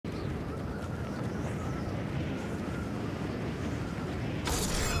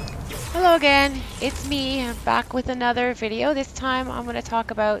Hello again, it's me. I'm back with another video. This time I'm going to talk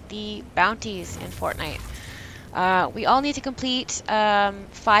about the bounties in Fortnite. We all need to complete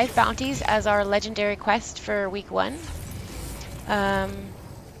 5 bounties as our legendary quest for week 1.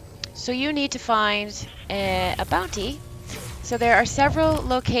 So you need to find a bounty. So there are several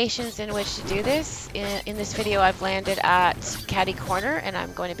locations in which to do this. In this video I've landed at Catty Corner and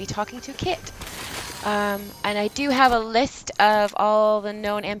I'm going to be talking to Kit. And I do have a list of all the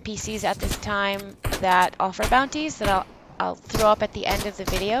known NPCs at this time that offer bounties that I'll throw up at the end of the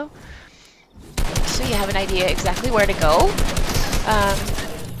video, so you have an idea exactly where to go.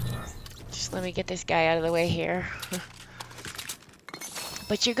 Just let me get this guy out of the way here.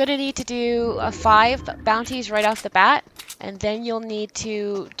 But you're going to need to do 5 bounties right off the bat, and then you'll need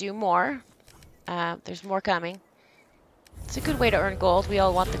to do more. There's more coming. It's a good way to earn gold. We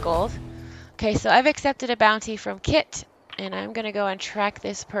all want the gold. Okay, so I've accepted a bounty from Kit, and I'm going to go and track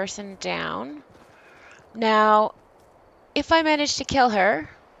this person down. Now, if I manage to kill her,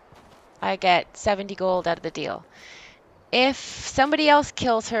 I get 70 gold out of the deal. If somebody else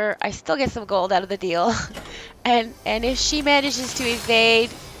kills her, I still get some gold out of the deal. and if she manages to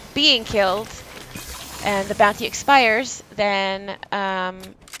evade being killed and the bounty expires, then I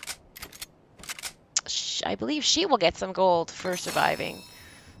believe she will get some gold for surviving.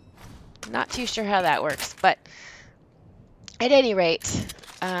 Not too sure how that works, but at any rate,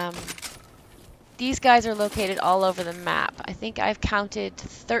 these guys are located all over the map. I think I've counted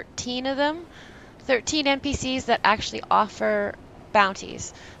 13 of them. 13 NPCs that actually offer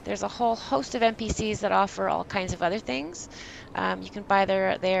bounties. There's a whole host of NPCs that offer all kinds of other things. You can buy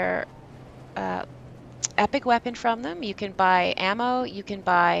their epic weapon from them. You can buy ammo. You can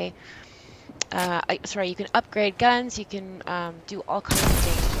buy... you can upgrade guns. You can do all kinds of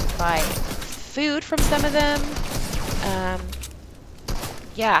things. You can buy food from some of them.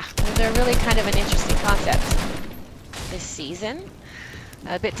 Yeah, they're really kind of an interesting concept this season.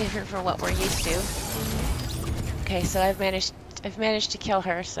 A bit different from what we're used to. Okay, so I've managed to kill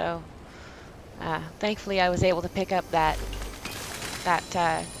her. So thankfully, I was able to pick up that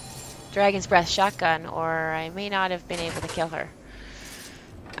Dragon's Breath shotgun, or I may not have been able to kill her.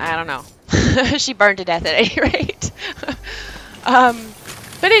 I don't know. She burned to death at any rate.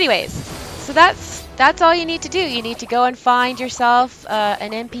 But anyways, so that's all you need to do. You need to go and find yourself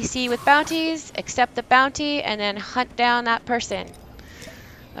an NPC with bounties, accept the bounty, and then hunt down that person.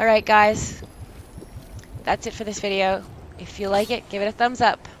 Alright guys, that's it for this video. If you like it, give it a thumbs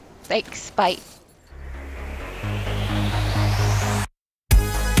up. Thanks, bye.